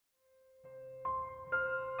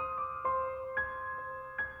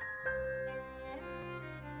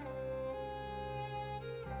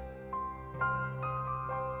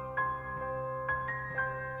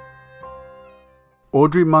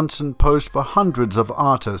Audrey Munson posed for hundreds of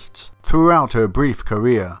artists throughout her brief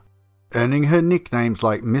career, earning her nicknames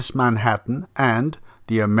like Miss Manhattan and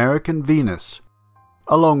the American Venus,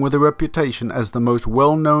 along with a reputation as the most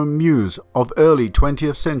well-known muse of early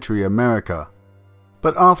 20th century America.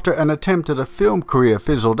 But after an attempt at a film career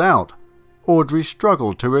fizzled out, Audrey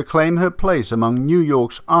struggled to reclaim her place among New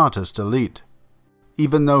York's artist elite.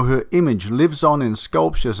 Even though her image lives on in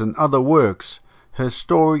sculptures and other works, her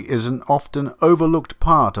story is an often overlooked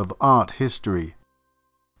part of art history.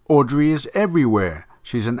 Audrey is everywhere.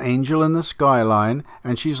 She's an angel in the skyline,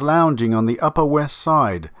 and she's lounging on the Upper West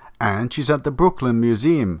Side, and she's at the Brooklyn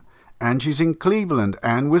Museum, and she's in Cleveland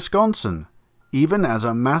and Wisconsin, even as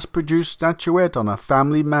a mass-produced statuette on a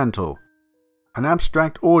family mantle. An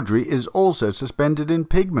abstract Audrey is also suspended in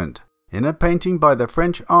pigment, in a painting by the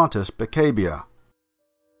French artist Beau.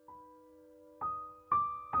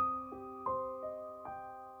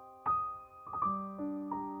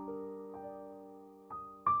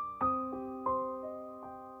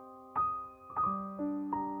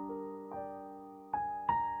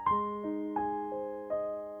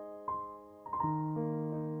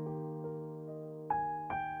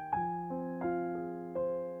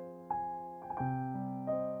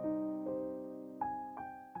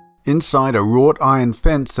 Inside a wrought iron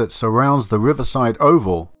fence that surrounds the Riverside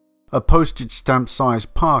Oval, a postage stamp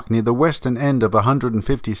sized park near the western end of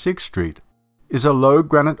 156th Street, is a low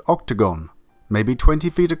granite octagon, maybe 20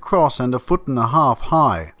 feet across and 1.5 feet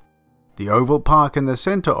high. The oval park in the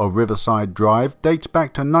center of Riverside Drive dates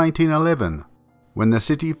back to 1911, when the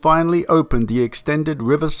city finally opened the extended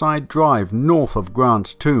Riverside Drive north of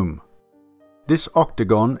Grant's tomb. This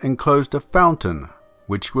octagon enclosed a fountain,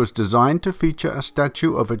 which was designed to feature a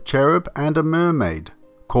statue of a cherub and a mermaid,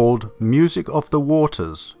 called Music of the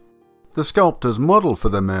Waters. The sculptor's model for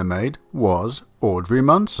the mermaid was Audrey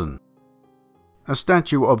Munson. A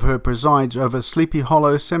statue of her presides over Sleepy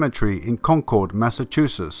Hollow Cemetery in Concord,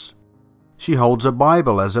 Massachusetts. She holds a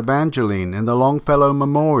Bible as Evangeline in the Longfellow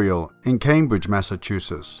Memorial in Cambridge,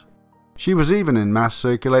 Massachusetts. She was even in mass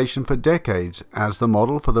circulation for decades as the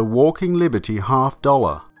model for the Walking Liberty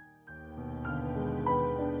 $50.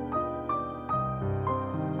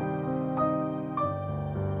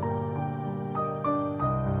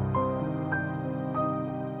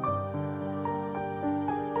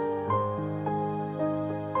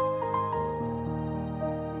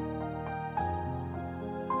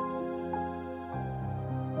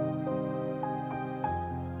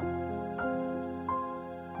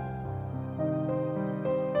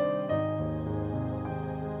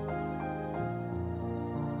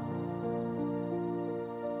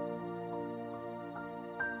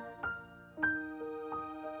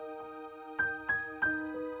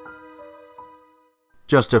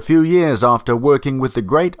 Just a few years after working with the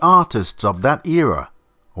great artists of that era,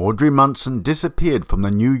 Audrey Munson disappeared from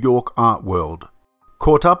the New York art world,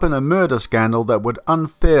 caught up in a murder scandal that would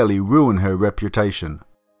unfairly ruin her reputation.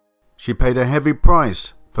 She paid a heavy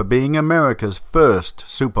price for being America's first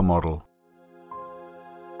supermodel.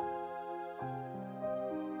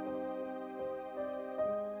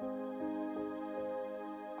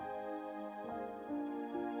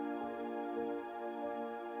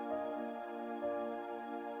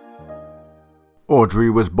 Audrey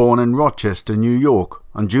was born in Rochester, New York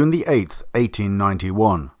on June 8,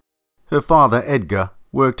 1891. Her father, Edgar,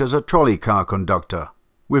 worked as a trolley car conductor,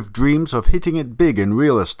 with dreams of hitting it big in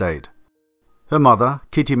real estate. Her mother,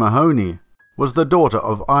 Kitty Mahoney, was the daughter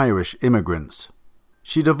of Irish immigrants.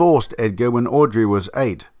 She divorced Edgar when Audrey was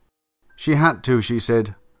 8. She had to, she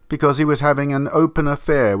said, because he was having an open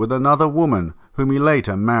affair with another woman whom he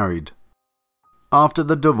later married. After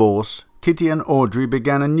the divorce, Kitty and Audrey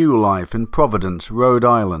began a new life in Providence, Rhode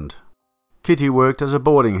Island. Kitty worked as a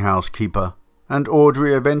boarding house keeper, and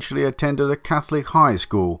Audrey eventually attended a Catholic high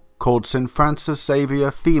school called St. Francis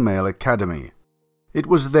Xavier Female Academy. It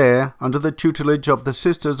was there, under the tutelage of the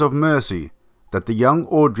Sisters of Mercy, that the young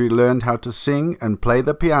Audrey learned how to sing and play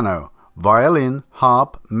the piano, violin,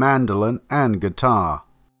 harp, mandolin, and guitar.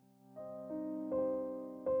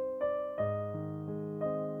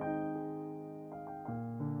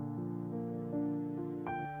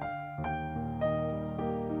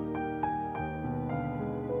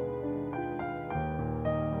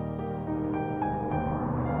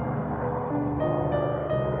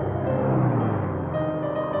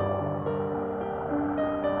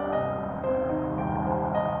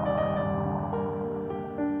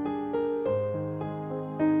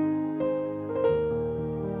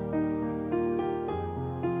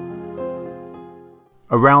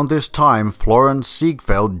 Around this time, Florence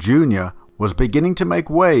Ziegfeld Jr. was beginning to make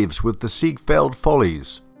waves with the Ziegfeld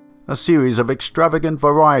Follies, a series of extravagant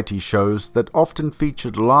variety shows that often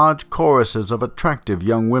featured large choruses of attractive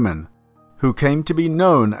young women, who came to be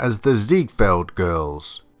known as the Ziegfeld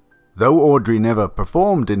Girls. Though Audrey never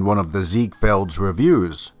performed in one of the Ziegfeld's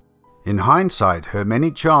revues, in hindsight her many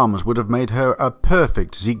charms would have made her a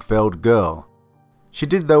perfect Ziegfeld girl. She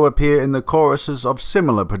did though appear in the choruses of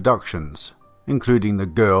similar productions, including The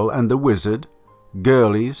Girl and the Wizard,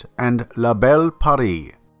 Girlies, and La Belle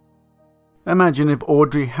Paris. Imagine if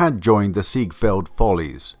Audrey had joined the Ziegfeld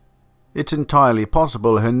Follies. It's entirely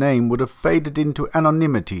possible her name would have faded into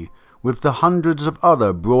anonymity with the hundreds of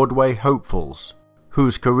other Broadway hopefuls,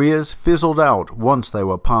 whose careers fizzled out once they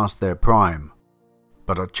were past their prime.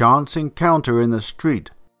 But a chance encounter in the street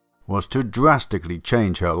was to drastically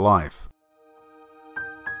change her life.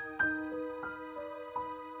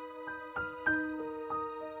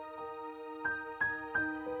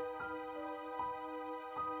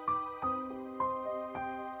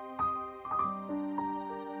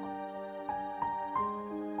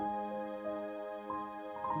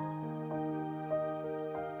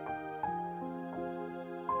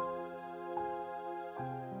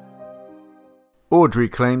 Audrey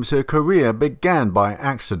claims her career began by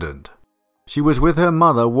accident. She was with her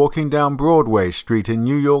mother walking down Broadway Street in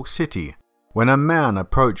New York City when a man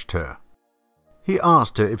approached her. He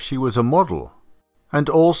asked her if she was a model, and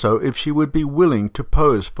also if she would be willing to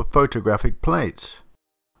pose for photographic plates.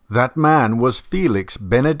 That man was Felix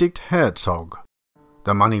Benedict Herzog.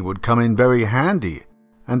 The money would come in very handy,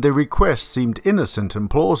 and the request seemed innocent and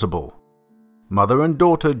plausible. Mother and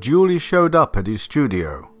daughter duly showed up at his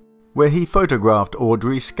studio, where he photographed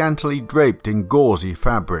Audrey scantily draped in gauzy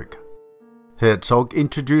fabric. Herzog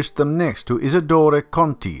introduced them next to Isidore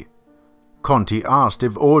Conti. Conti asked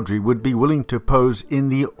if Audrey would be willing to pose in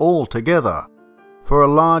the Altogether for a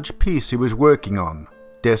large piece he was working on,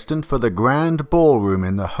 destined for the grand ballroom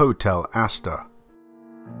in the Hotel Astor.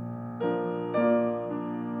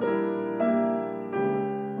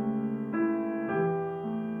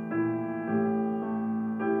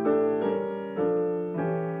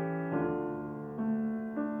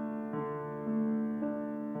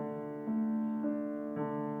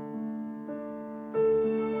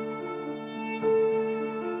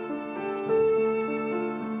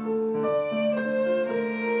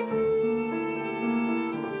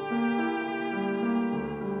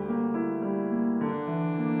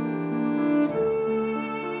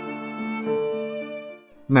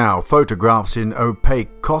 Now, photographs in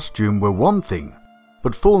opaque costume were one thing,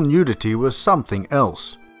 but full nudity was something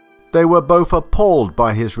else. They were both appalled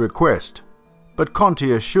by his request, but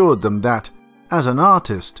Conti assured them that, as an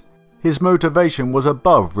artist, his motivation was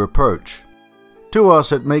above reproach. "To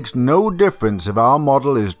us it makes no difference if our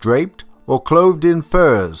model is draped or clothed in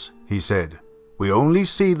furs," he said. "We only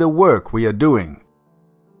see the work we are doing."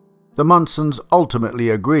 The Munsons ultimately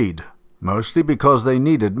agreed, mostly because they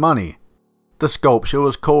needed money. The sculpture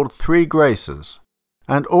was called Three Graces,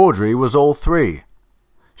 and Audrey was all three.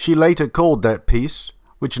 She later called that piece,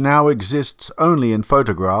 which now exists only in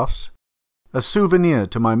photographs, a souvenir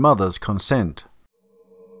to my mother's consent.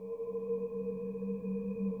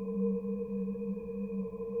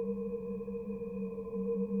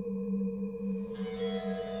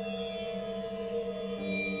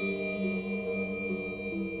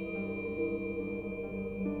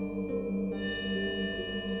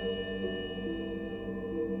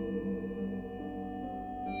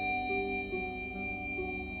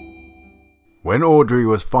 When Audrey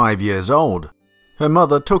was 5 years old, her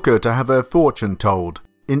mother took her to have her fortune told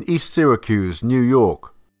in East Syracuse, New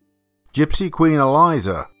York. Gypsy Queen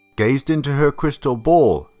Eliza gazed into her crystal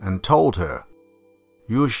ball and told her,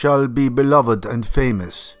 "You shall be beloved and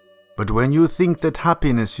famous, but when you think that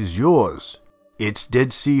happiness is yours, its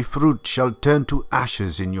Dead Sea fruit shall turn to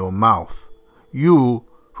ashes in your mouth. You,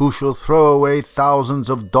 who shall throw away thousands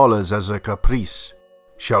of dollars as a caprice,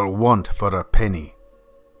 shall want for a penny.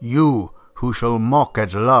 You, who shall mock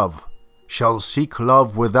at love, shall seek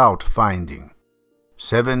love without finding.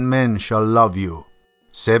 7 men shall love you.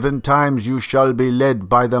 7 times you shall be led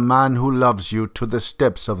by the man who loves you to the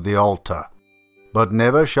steps of the altar, but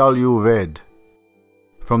never shall you wed."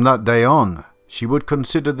 From that day on, she would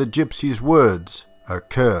consider the gypsy's words a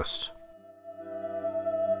curse.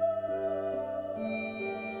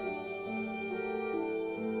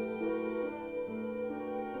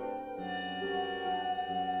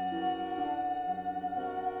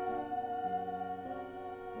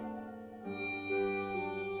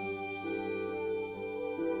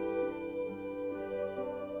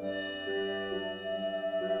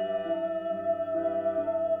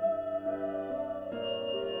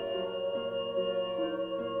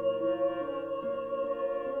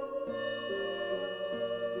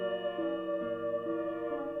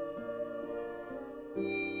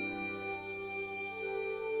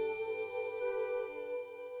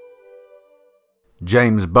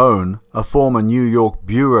 James Beau, a former New York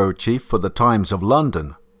bureau chief for the Times of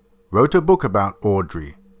London, wrote a book about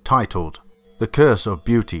Audrey titled The Curse of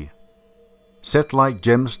Beauty. Set like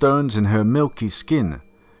gemstones in her milky skin,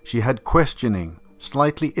 she had questioning,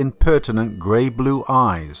 slightly impertinent grey-blue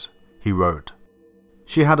eyes, he wrote.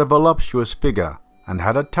 She had a voluptuous figure and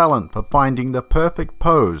had a talent for finding the perfect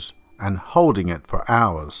pose and holding it for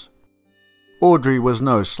hours. Audrey was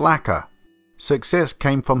no slacker. Success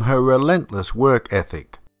came from her relentless work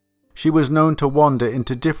ethic. She was known to wander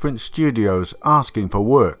into different studios asking for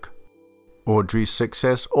work. Audrey's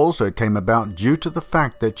success also came about due to the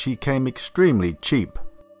fact that she came extremely cheap,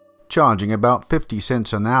 charging about 50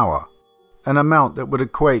 cents an hour, an amount that would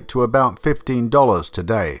equate to about $15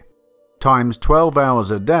 today, times 12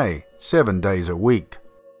 hours a day, 7 days a week.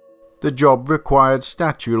 The job required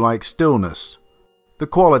statue-like stillness, the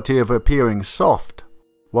quality of appearing soft,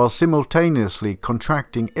 while simultaneously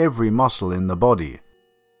contracting every muscle in the body.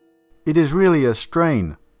 "It is really a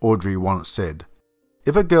strain," Audrey once said.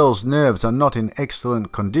 "If a girl's nerves are not in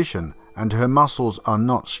excellent condition and her muscles are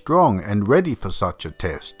not strong and ready for such a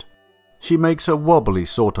test, she makes a wobbly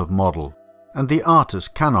sort of model, and the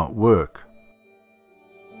artist cannot work."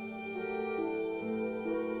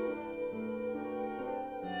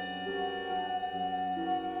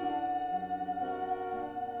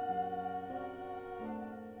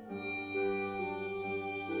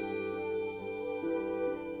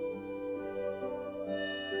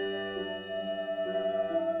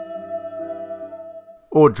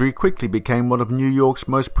 Audrey quickly became one of New York's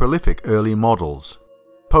most prolific early models,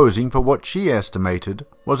 posing for what she estimated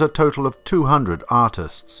was a total of 200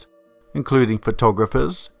 artists, including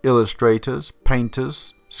photographers, illustrators,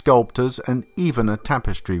 painters, sculptors, and even a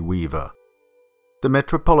tapestry weaver. The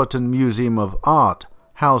Metropolitan Museum of Art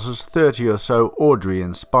houses 30 or so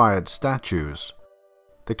Audrey-inspired statues.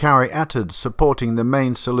 The caryatids supporting the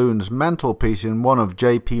main saloon's mantelpiece in one of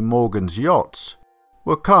J.P. Morgan's yachts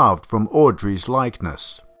were carved from Audrey's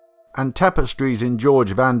likeness, and tapestries in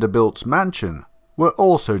George Vanderbilt's mansion were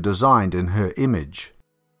also designed in her image.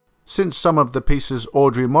 Since some of the pieces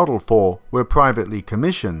Audrey modeled for were privately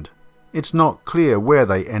commissioned, it's not clear where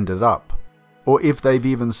they ended up, or if they've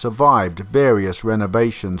even survived various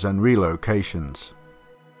renovations and relocations.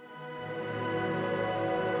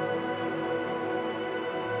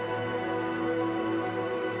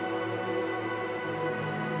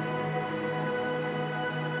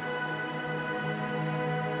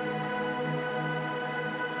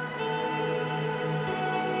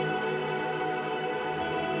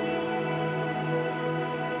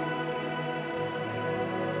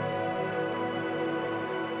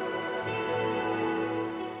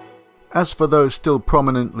 As for those still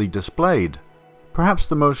prominently displayed, perhaps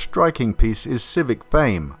the most striking piece is Civic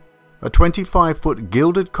Fame, a 25-foot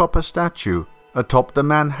gilded copper statue atop the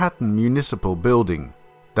Manhattan Municipal Building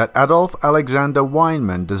that Adolph Alexander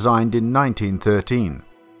Weinman designed in 1913.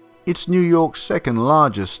 It's New York's second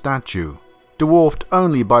largest statue, dwarfed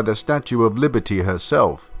only by the Statue of Liberty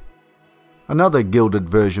herself. Another gilded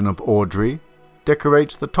version of Audrey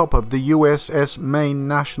decorates the top of the USS Maine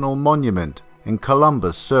National Monument in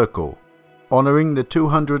Columbus Circle, honoring the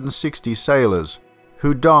 260 sailors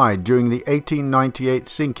who died during the 1898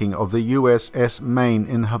 sinking of the USS Maine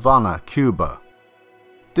in Havana, Cuba.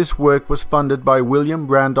 This work was funded by William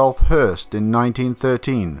Randolph Hearst in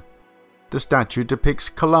 1913. The statue depicts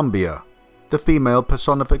Columbia, the female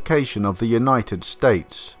personification of the United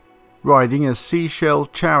States, riding a seashell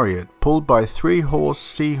chariot pulled by 3-horse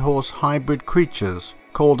seahorse hybrid creatures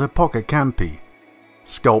called hippocampi.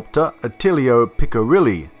 Sculptor Attilio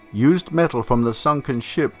Piccirilli used metal from the sunken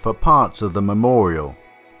ship for parts of the memorial,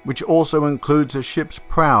 which also includes a ship's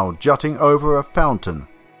prow jutting over a fountain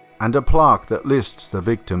and a plaque that lists the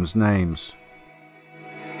victims' names.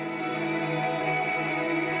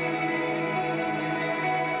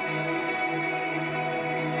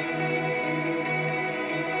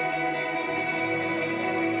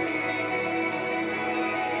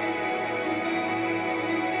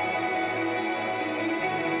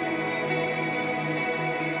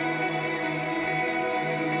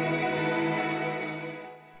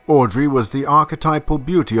 Audrey was the archetypal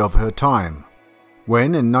beauty of her time.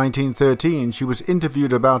 When, in 1913, she was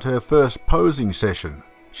interviewed about her first posing session,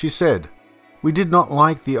 she said, "We did not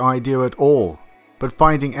like the idea at all, but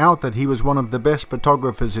finding out that he was one of the best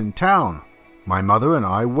photographers in town, my mother and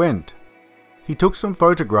I went. He took some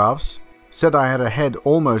photographs, said I had a head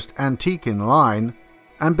almost antique in line,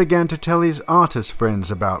 and began to tell his artist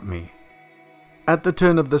friends about me." At the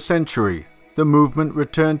turn of the century, the movement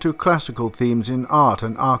returned to classical themes in art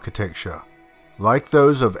and architecture, like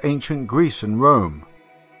those of ancient Greece and Rome.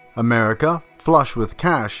 America, flush with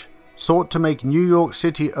cash, sought to make New York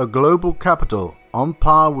City a global capital on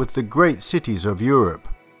par with the great cities of Europe,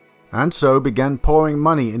 and so began pouring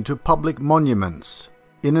money into public monuments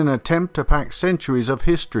in an attempt to pack centuries of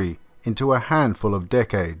history into a handful of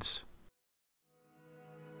decades.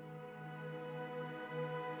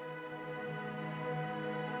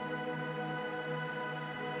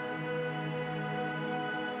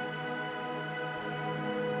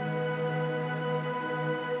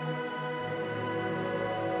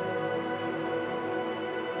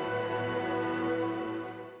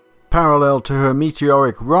 Parallel to her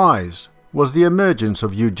meteoric rise was the emergence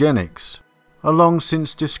of eugenics, a long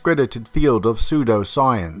since discredited field of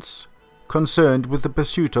pseudoscience, concerned with the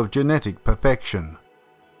pursuit of genetic perfection.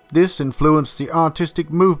 This influenced the artistic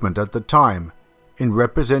movement at the time in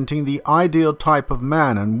representing the ideal type of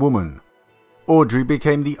man and woman. Audrey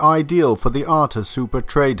became the ideal for the artists who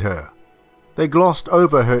portrayed her. They glossed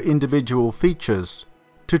over her individual features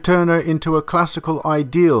to turn her into a classical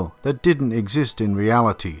ideal that didn't exist in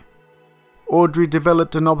reality. Audrey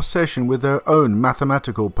developed an obsession with her own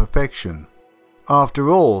mathematical perfection. After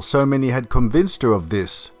all, so many had convinced her of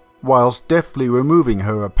this, whilst deftly removing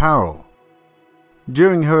her apparel.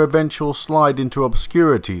 During her eventual slide into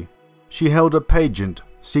obscurity, she held a pageant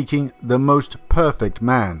seeking the most perfect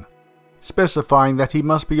man, specifying that he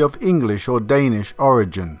must be of English or Danish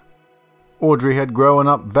origin. Audrey had grown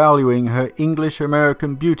up valuing her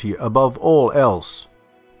English-American beauty above all else,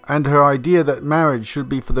 and her idea that marriage should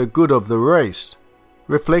be for the good of the race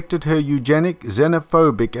reflected her eugenic,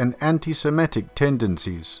 xenophobic and anti-Semitic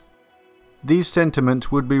tendencies. These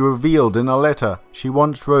sentiments would be revealed in a letter she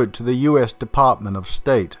once wrote to the US Department of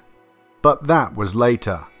State. But that was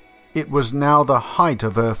later. It was now the height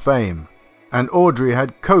of her fame, and Audrey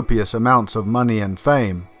had copious amounts of money and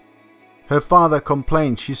fame. Her father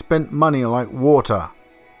complained she spent money like water.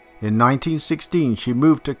 In 1916 she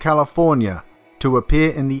moved to California to appear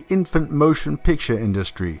in the infant motion picture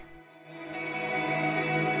industry.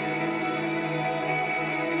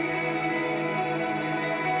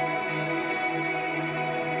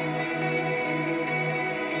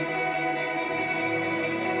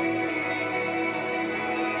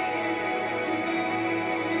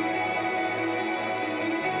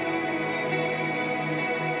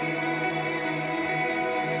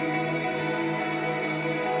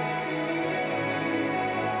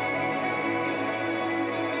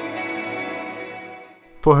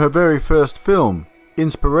 For her very first film,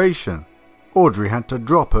 Inspiration, Audrey had to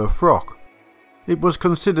drop her frock. It was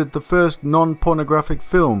considered the first non-pornographic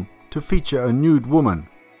film to feature a nude woman.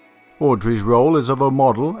 Audrey's role is of a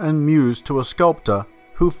model and muse to a sculptor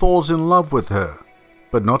who falls in love with her,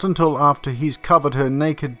 but not until after he's covered her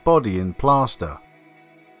naked body in plaster.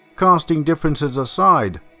 Casting differences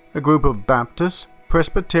aside, a group of Baptists,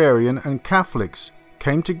 Presbyterian and Catholics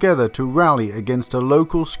came together to rally against a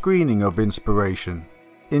local screening of Inspiration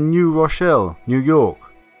in New Rochelle, New York,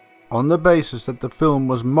 on the basis that the film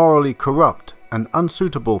was morally corrupt and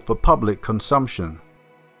unsuitable for public consumption.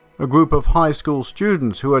 A group of high school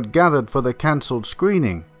students who had gathered for the cancelled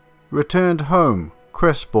screening returned home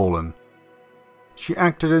crestfallen. She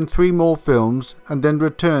acted in 3 more films and then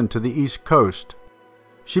returned to the East Coast.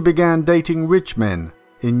 She began dating rich men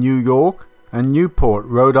in New York and Newport,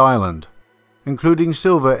 Rhode Island, including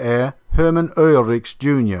Silver heir Herman Ulrichs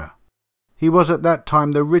Jr. He was at that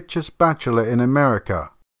time the richest bachelor in America.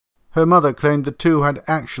 Her mother claimed the two had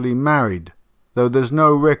actually married, though there's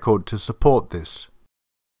no record to support this.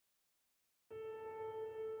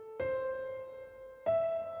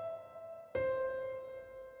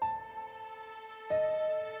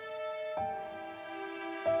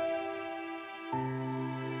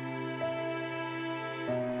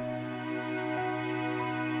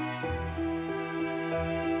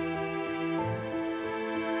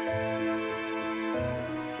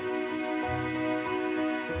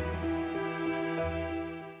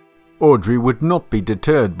 Audrey would not be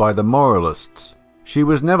deterred by the moralists. She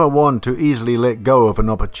was never one to easily let go of an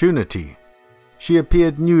opportunity. She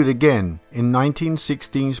appeared nude again in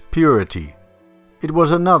 1916's Purity. It was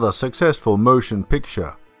another successful motion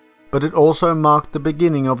picture, but it also marked the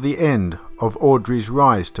beginning of the end of Audrey's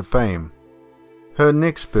rise to fame. Her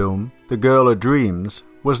next film, The Girl of Dreams,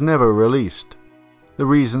 was never released. The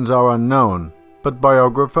reasons are unknown, but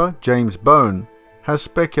biographer James Beau has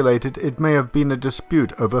speculated it may have been a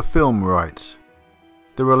dispute over film rights.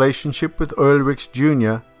 The relationship with Ulrichs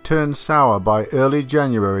Jr. turned sour by early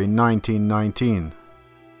January 1919.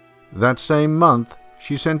 That same month,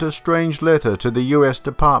 she sent a strange letter to the US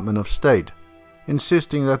Department of State,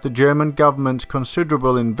 insisting that the German government's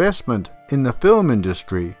considerable investment in the film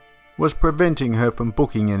industry was preventing her from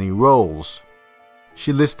booking any roles.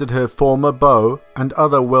 She listed her former beau and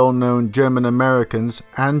other well-known German Americans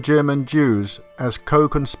and German Jews as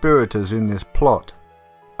co-conspirators in this plot,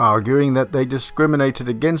 arguing that they discriminated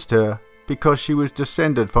against her because she was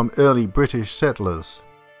descended from early British settlers.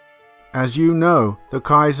 As you know, the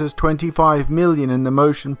Kaiser's $25 million in the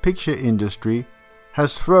motion picture industry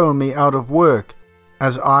has thrown me out of work,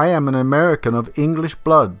 as I am an American of English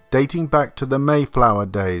blood dating back to the Mayflower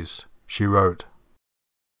days, she wrote.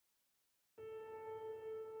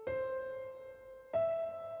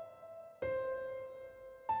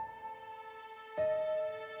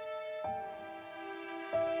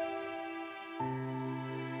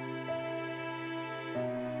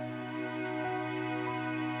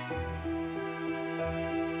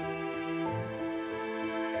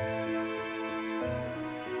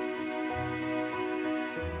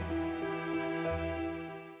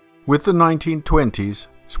 With the 1920s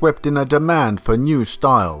swept in a demand for new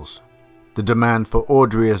styles, the demand for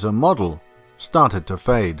Audrey as a model started to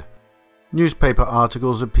fade. Newspaper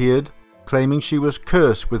articles appeared claiming she was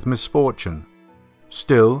cursed with misfortune.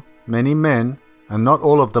 Still, many men, and not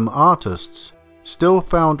all of them artists, still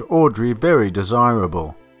found Audrey very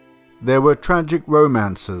desirable. There were tragic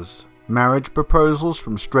romances, marriage proposals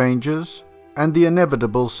from strangers, and the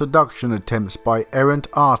inevitable seduction attempts by errant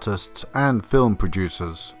artists and film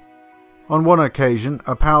producers. On one occasion,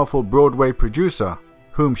 a powerful Broadway producer,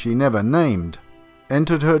 whom she never named,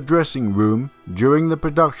 entered her dressing room during the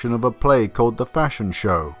production of a play called The Fashion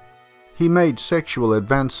Show. He made sexual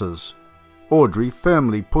advances. Audrey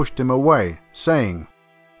firmly pushed him away, saying,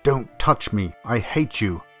 "Don't touch me, I hate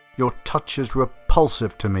you. Your touch is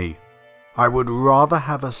repulsive to me. I would rather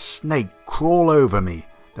have a snake crawl over me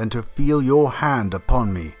than to feel your hand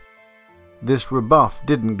upon me." This rebuff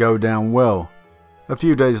didn't go down well. A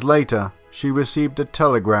few days later, she received a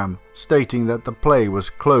telegram stating that the play was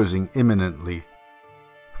closing imminently.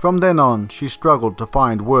 From then on, she struggled to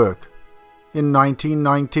find work. In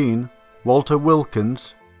 1919, Walter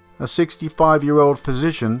Wilkins, a 65-year-old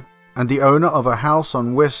physician and the owner of a house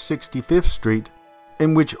on West 65th Street,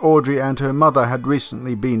 in which Audrey and her mother had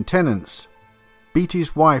recently been tenants, beat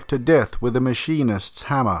his wife to death with a machinist's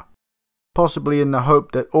hammer, possibly in the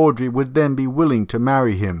hope that Audrey would then be willing to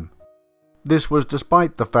marry him. This was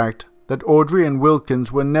despite the fact that Audrey and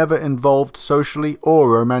Wilkins were never involved socially or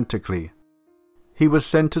romantically. He was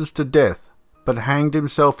sentenced to death, but hanged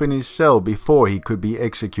himself in his cell before he could be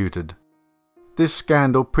executed. This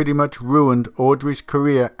scandal pretty much ruined Audrey's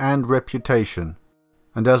career and reputation,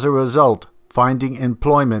 and as a result, finding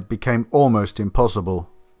employment became almost impossible.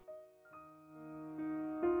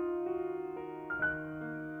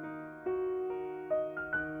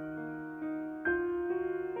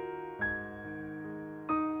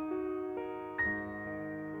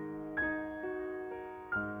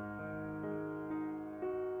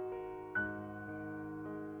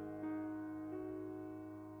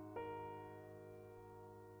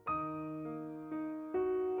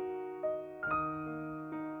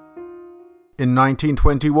 In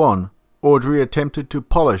 1921, Audrey attempted to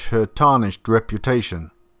polish her tarnished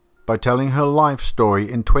reputation by telling her life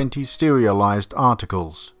story in 20 serialized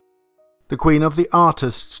articles. The Queen of the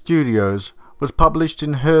Artists Studios was published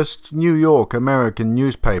in Hearst's New York American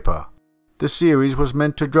newspaper. The series was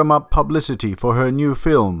meant to drum up publicity for her new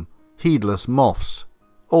film, Heedless Moths,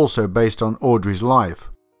 also based on Audrey's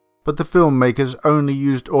life, but the filmmakers only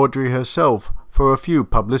used Audrey herself for a few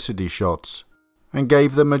publicity shots, and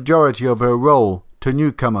gave the majority of her role to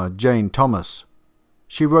newcomer Jane Thomas.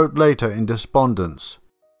 She wrote later in despondence,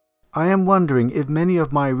 "I am wondering if many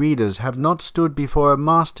of my readers have not stood before a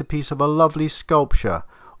masterpiece of a lovely sculpture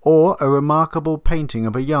or a remarkable painting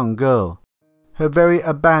of a young girl, her very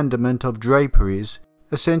abandonment of draperies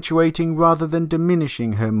accentuating rather than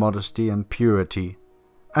diminishing her modesty and purity,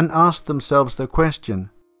 and asked themselves the question,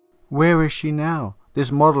 where is she now,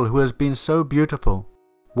 this model who has been so beautiful?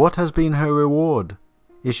 What has been her reward?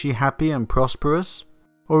 Is she happy and prosperous?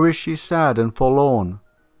 Or is she sad and forlorn,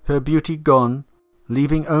 her beauty gone,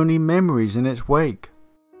 leaving only memories in its wake?"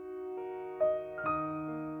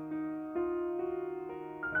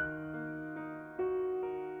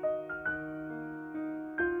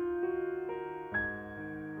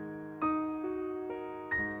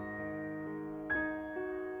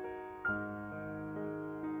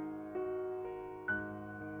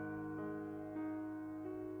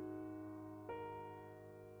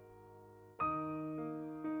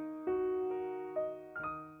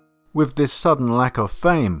 With this sudden lack of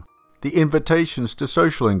fame, the invitations to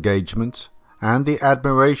social engagements, and the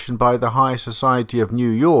admiration by the high society of New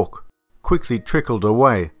York quickly trickled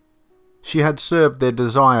away. She had served their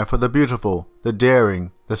desire for the beautiful, the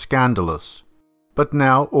daring, the scandalous. But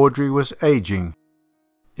now Audrey was aging.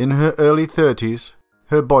 In her early 30s,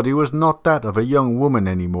 her body was not that of a young woman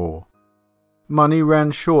anymore. Money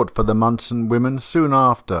ran short for the Munson women soon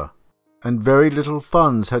after, and very little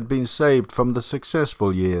funds had been saved from the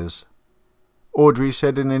successful years. Audrey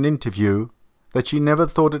said in an interview that she never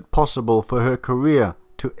thought it possible for her career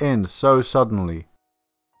to end so suddenly.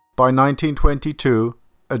 By 1922,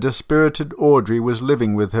 a dispirited Audrey was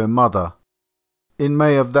living with her mother. In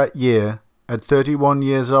May of that year, at 31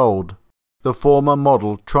 years old, the former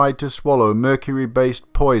model tried to swallow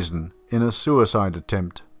mercury-based poison in a suicide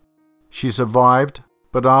attempt. She survived,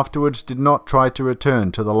 but afterwards did not try to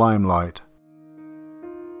return to the limelight.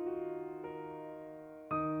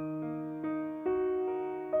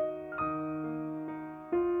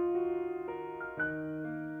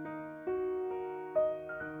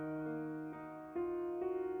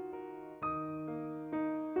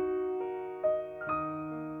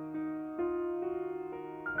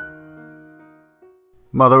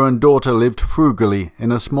 Mother and daughter lived frugally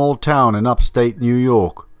in a small town in upstate New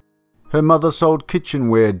York. Her mother sold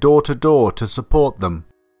kitchenware door to door to support them.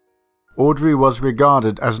 Audrey was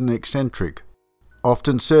regarded as an eccentric,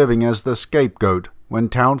 often serving as the scapegoat when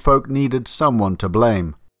townfolk needed someone to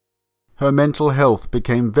blame. Her mental health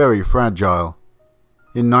became very fragile.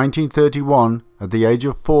 In 1931, at the age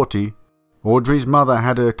of 40, Audrey's mother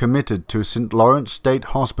had her committed to St. Lawrence State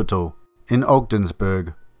Hospital in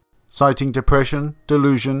Ogdensburg, citing depression,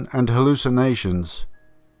 delusion, and hallucinations.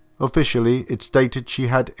 Officially, it stated she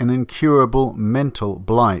had an incurable mental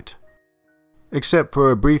blight. Except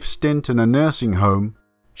for a brief stint in a nursing home,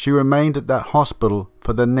 she remained at that hospital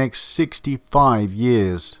for the next 65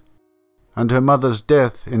 years. And her mother's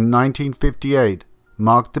death in 1958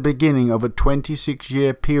 marked the beginning of a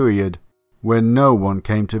 26-year period where no one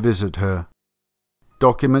came to visit her.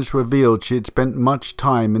 Documents revealed she had spent much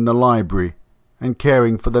time in the library and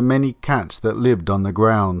caring for the many cats that lived on the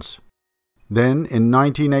grounds. Then, in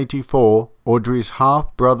 1984, Audrey's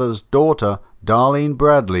half-brother's daughter, Darlene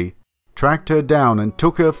Bradley, tracked her down and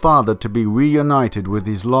took her father to be reunited with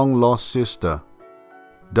his long-lost sister.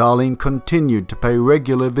 Darlene continued to pay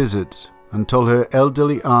regular visits until her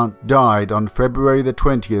elderly aunt died on February the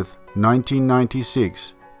 20th,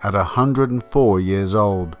 1996, at 104 years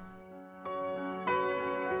old.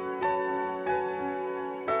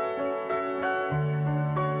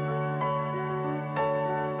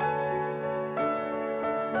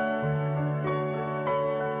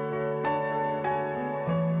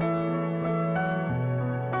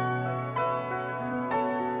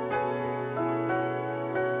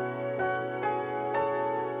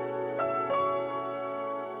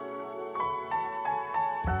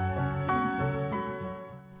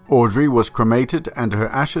 Audrey was cremated and her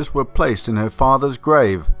ashes were placed in her father's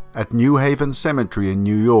grave at New Haven Cemetery in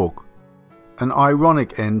New York. An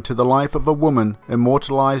ironic end to the life of a woman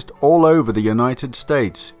immortalized all over the United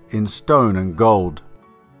States in stone and gold.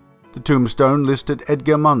 The tombstone listed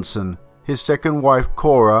Edgar Munson, his second wife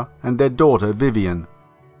Cora, and their daughter Vivian.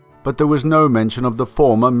 But there was no mention of the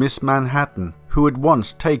former Miss Manhattan, who had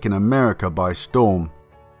once taken America by storm.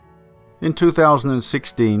 In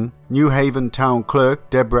 2016, New Haven town clerk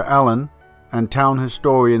Deborah Allen and town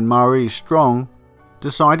historian Marie Strong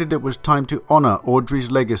decided it was time to honor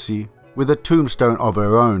Audrey's legacy with a tombstone of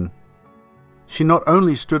her own. She not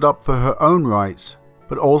only stood up for her own rights,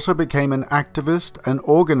 but also became an activist and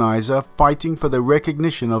organizer fighting for the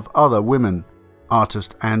recognition of other women,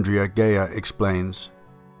 artist Andrea Geyer explains.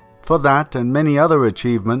 For that and many other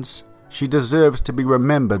achievements, she deserves to be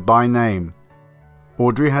remembered by name.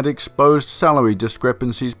 Audrey had exposed salary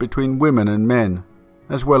discrepancies between women and men,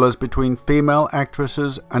 as well as between female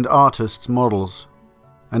actresses and artists' models,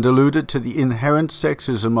 and alluded to the inherent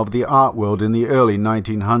sexism of the art world in the early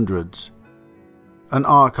 1900s. An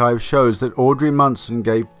archive shows that Audrey Munson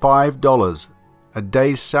gave $5, a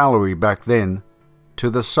day's salary back then, to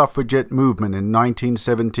the suffragette movement in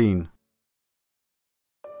 1917.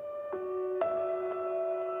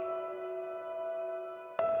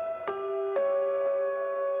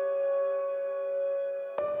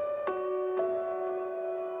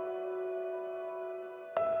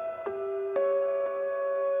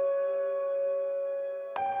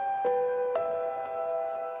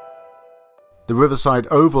 The Riverside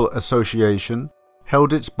Oval Association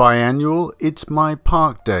held its biannual It's My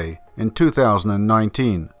Park Day in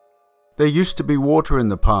 2019. There used to be water in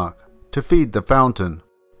the park to feed the fountain,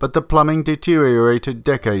 but the plumbing deteriorated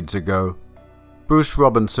decades ago. Bruce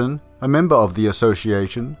Robinson, a member of the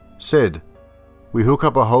association, said, "We hook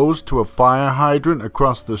up a hose to a fire hydrant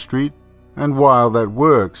across the street, and while that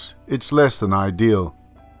works, it's less than ideal.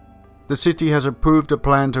 The city has approved a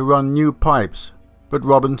plan to run new pipes But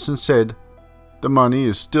Robinson said, "The money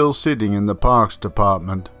is still sitting in the Parks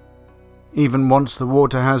Department. Even once the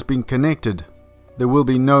water has been connected, there will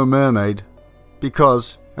be no mermaid,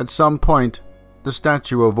 because at some point the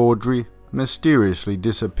statue of Audrey mysteriously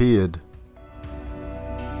disappeared."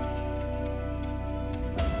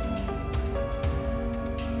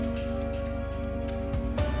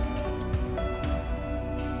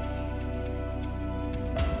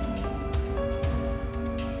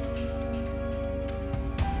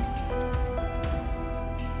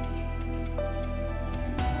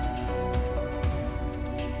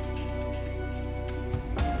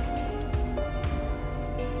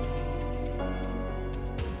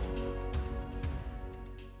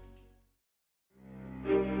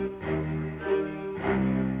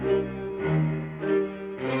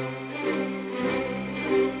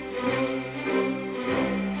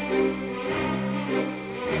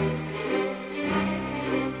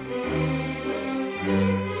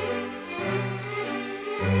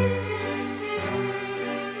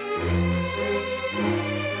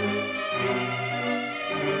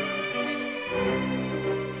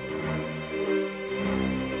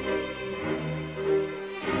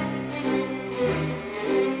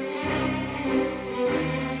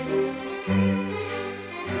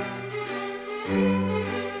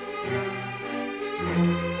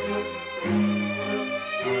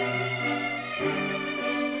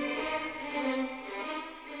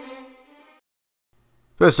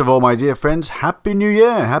 First of all, my dear friends, Happy New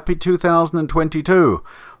Year! Happy 2022!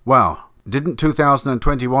 Wow, didn't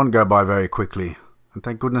 2021 go by very quickly? And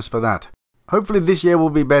thank goodness for that. Hopefully this year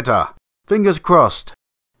will be better. Fingers crossed.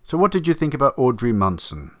 So what did you think about Audrey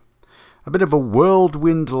Munson? A bit of a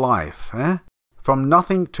whirlwind life, eh? From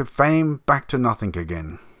nothing to fame, back to nothing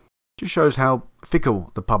again. Just shows how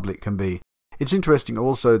fickle the public can be. It's interesting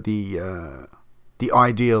also the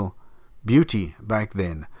ideal beauty back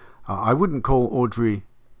then. I wouldn't call Audrey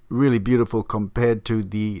really beautiful compared to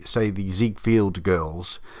the Ziegfeld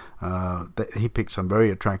girls. He picked some very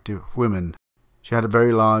attractive women. She had a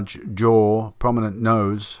very large jaw, prominent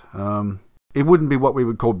nose. It wouldn't be what we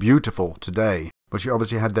would call beautiful today, but she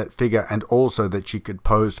obviously had that figure, and also that she could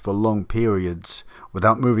pose for long periods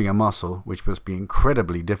without moving a muscle, which must be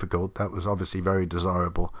incredibly difficult. That was obviously very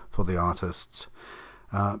desirable for the artists.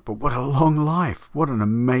 But what a long life. What an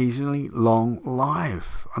amazingly long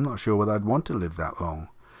life. I'm not sure whether I'd want to live that long.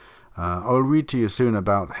 I'll read to you soon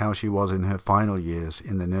about how she was in her final years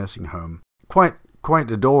in the nursing home. Quite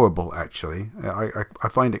adorable, actually. I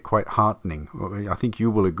find it quite heartening. I think you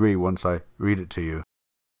will agree once I read it to you.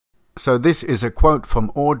 So this is a quote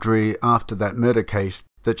from Audrey after that murder case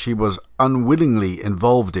that she was unwillingly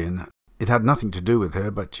involved in. It had nothing to do with her,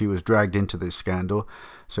 but she was dragged into this scandal.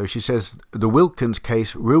 So she says, "The Wilkins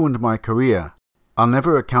case ruined my career. I'll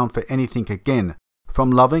never account for anything again. From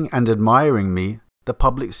loving and admiring me, the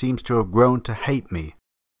public seems to have grown to hate me."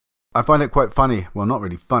 I find it quite funny, well, not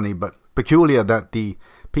really funny, but peculiar that the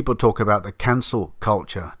people talk about the cancel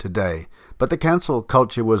culture today. But the cancel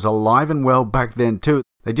culture was alive and well back then too.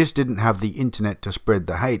 They just didn't have the internet to spread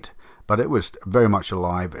the hate. But it was very much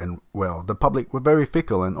alive and well. The public were very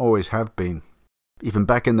fickle and always have been. Even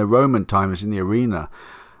back in the Roman times in the arena,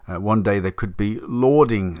 one day they could be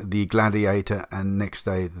lauding the gladiator and next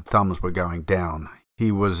day the thumbs were going down.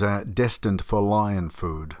 He was destined for lion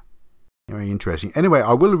food. Very interesting. Anyway,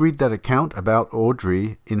 I will read that account about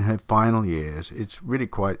Audrey in her final years. It's really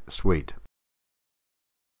quite sweet.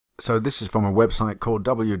 So this is from a website called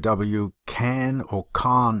www.can or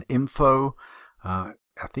Can Info.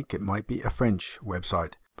 I think it might be a French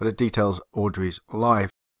website, but it details Audrey's life.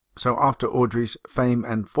 So after Audrey's fame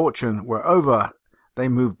and fortune were over, they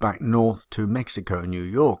moved back north to Mexico, New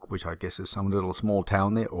York, which I guess is some little small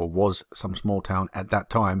town there, or was some small town at that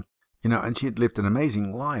time. And she had lived an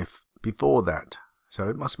amazing life before that. So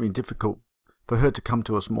it must have been difficult for her to come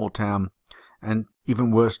to a small town, and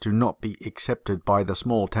even worse, to not be accepted by the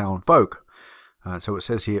small town folk. So it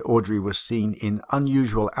says here, Audrey was seen in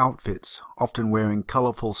unusual outfits, often wearing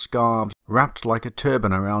colourful scarves wrapped like a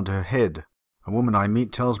turban around her head. A woman I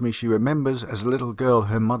meet tells me she remembers as a little girl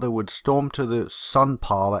her mother would storm to the sun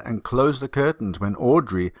parlour and close the curtains when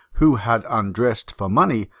Audrey, who had undressed for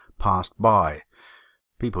money, passed by.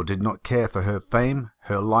 People did not care for her fame,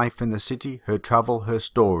 her life in the city, her travel, her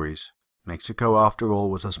stories. Mexico, after all,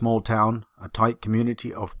 was a small town, a tight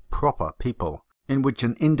community of proper people, in which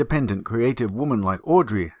an independent, creative woman like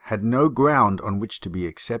Audrey had no ground on which to be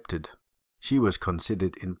accepted. She was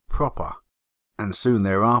considered improper, and soon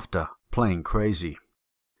thereafter, plain crazy.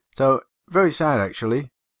 So, very sad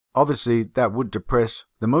actually. Obviously, that would depress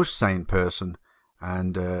the most sane person,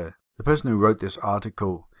 and the person who wrote this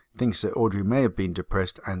article thinks that Audrey may have been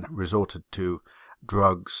depressed and resorted to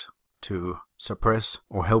drugs to suppress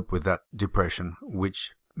or help with that depression,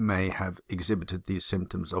 which may have exhibited these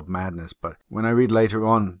symptoms of madness. But when I read later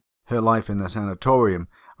on her life in the sanatorium,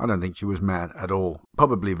 I don't think she was mad at all.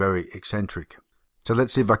 Probably very eccentric. So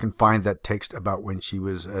let's see if I can find that text about when she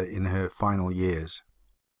was in her final years.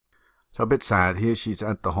 So a bit sad. Here she's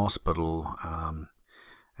at the hospital.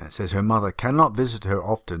 It says her mother cannot visit her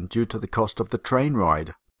often due to the cost of the train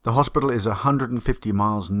ride. The hospital is 150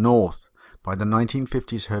 miles north. By the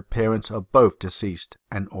 1950s, her parents are both deceased,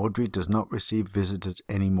 and Audrey does not receive visitors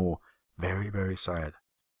anymore. Very, very sad.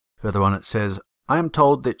 Further on it says, I am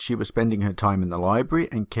told that she was spending her time in the library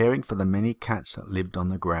and caring for the many cats that lived on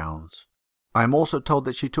the grounds. I am also told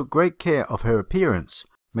that she took great care of her appearance,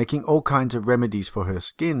 making all kinds of remedies for her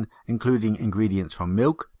skin, including ingredients from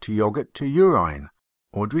milk to yogurt to urine.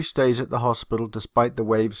 Audrey stays at the hospital despite the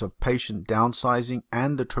waves of patient downsizing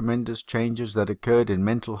and the tremendous changes that occurred in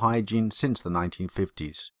mental hygiene since the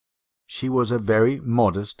 1950s. She was a very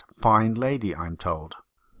modest, fine lady, I'm told.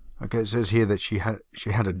 Okay, it says here that she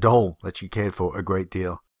had a doll that she cared for a great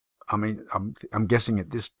deal. I mean, I'm guessing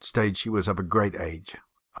at this stage she was of a great age.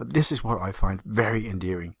 But this is what I find very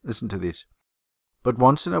endearing. Listen to this. But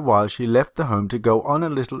once in a while she left the home to go on a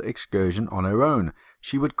little excursion on her own.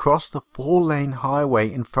 She would cross the 4-lane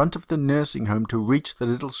highway in front of the nursing home to reach the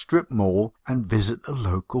little strip mall and visit the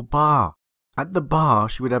local bar. At the bar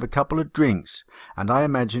she would have a couple of drinks, and I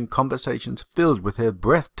imagine conversations filled with her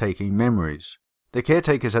breathtaking memories. The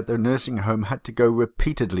caretakers at the nursing home had to go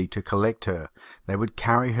repeatedly to collect her. They would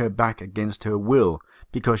carry her back against her will,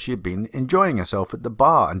 because she had been enjoying herself at the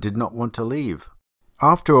bar and did not want to leave.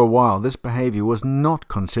 After a while, this behavior was not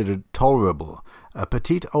considered tolerable. A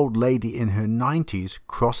petite old lady in her 90s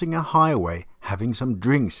crossing a highway having some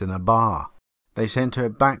drinks in a bar. They sent her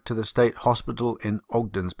back to the state hospital in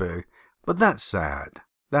Ogdensburg. But that's sad.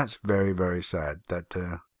 That's very, very sad.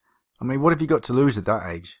 I mean, what have you got to lose at that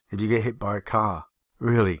age if you get hit by a car?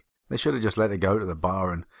 Really, they should have just let her go to the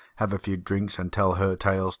bar and have a few drinks and tell her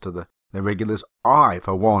tales to the regulars. I,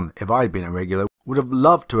 for one, if I'd been a regular, would have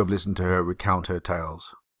loved to have listened to her recount her tales.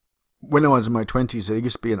 When I was in my 20s, there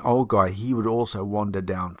used to be an old guy. He would also wander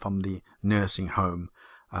down from the nursing home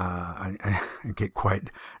and get quite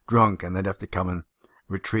drunk, and they'd have to come and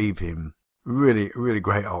retrieve him. Really, really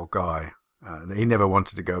great old guy. He never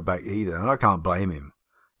wanted to go back either, and I can't blame him.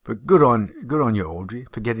 But good on you, Audrey,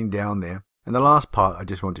 for getting down there. And the last part I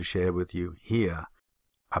just want to share with you here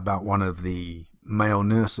about one of the male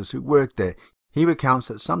nurses who worked there. He recounts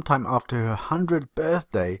that sometime after her 100th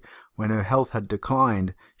birthday, when her health had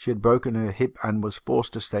declined, she had broken her hip and was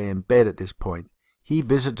forced to stay in bed at this point. He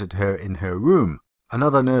visited her in her room.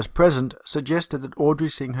 Another nurse present suggested that Audrey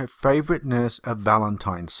sing her favourite nurse a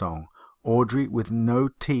Valentine song. Audrey, with no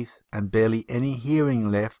teeth and barely any hearing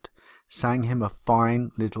left, sang him a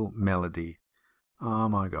fine little melody. Oh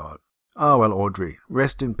my God. Oh well, Audrey,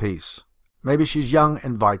 rest in peace. Maybe she's young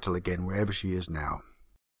and vital again wherever she is now.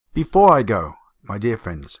 Before I go, my dear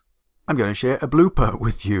friends, I'm going to share a blooper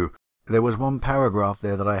with you. There was one paragraph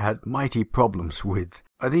there that I had mighty problems with.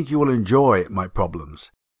 I think you will enjoy my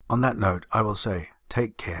problems. On that note, I will say,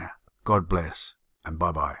 take care, God bless, and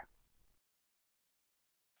bye-bye.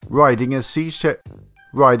 Riding a seashell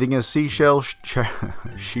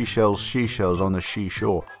seashells on the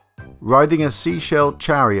seashore. Riding a seashell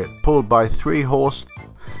chariot pulled by 3-horse...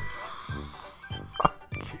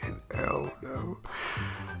 Fucking hell, no.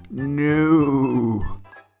 No.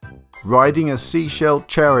 Riding a seashell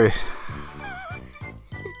chariot.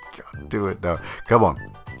 Can't do it now. Come on,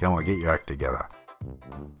 get your act together.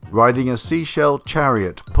 Riding a seashell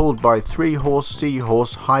chariot pulled by 3-horse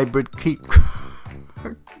seahorse hybrid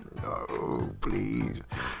No, please.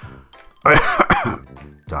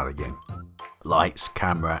 Start again. Lights,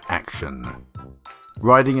 camera, action.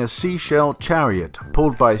 Riding a seashell chariot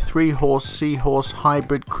pulled by 3-horse seahorse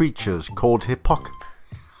hybrid creatures called hippocampi.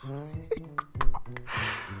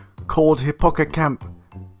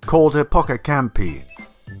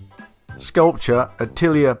 Sculpture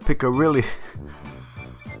Attilia Picarilli.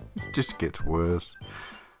 It just gets worse.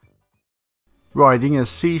 Riding a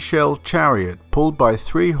seashell chariot pulled by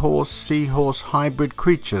 3-horse seahorse hybrid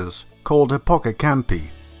creatures called hippocampi.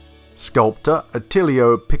 Sculptor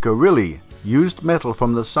Attilio Picarilli used metal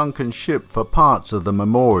from the sunken ship for parts of the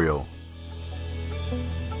memorial.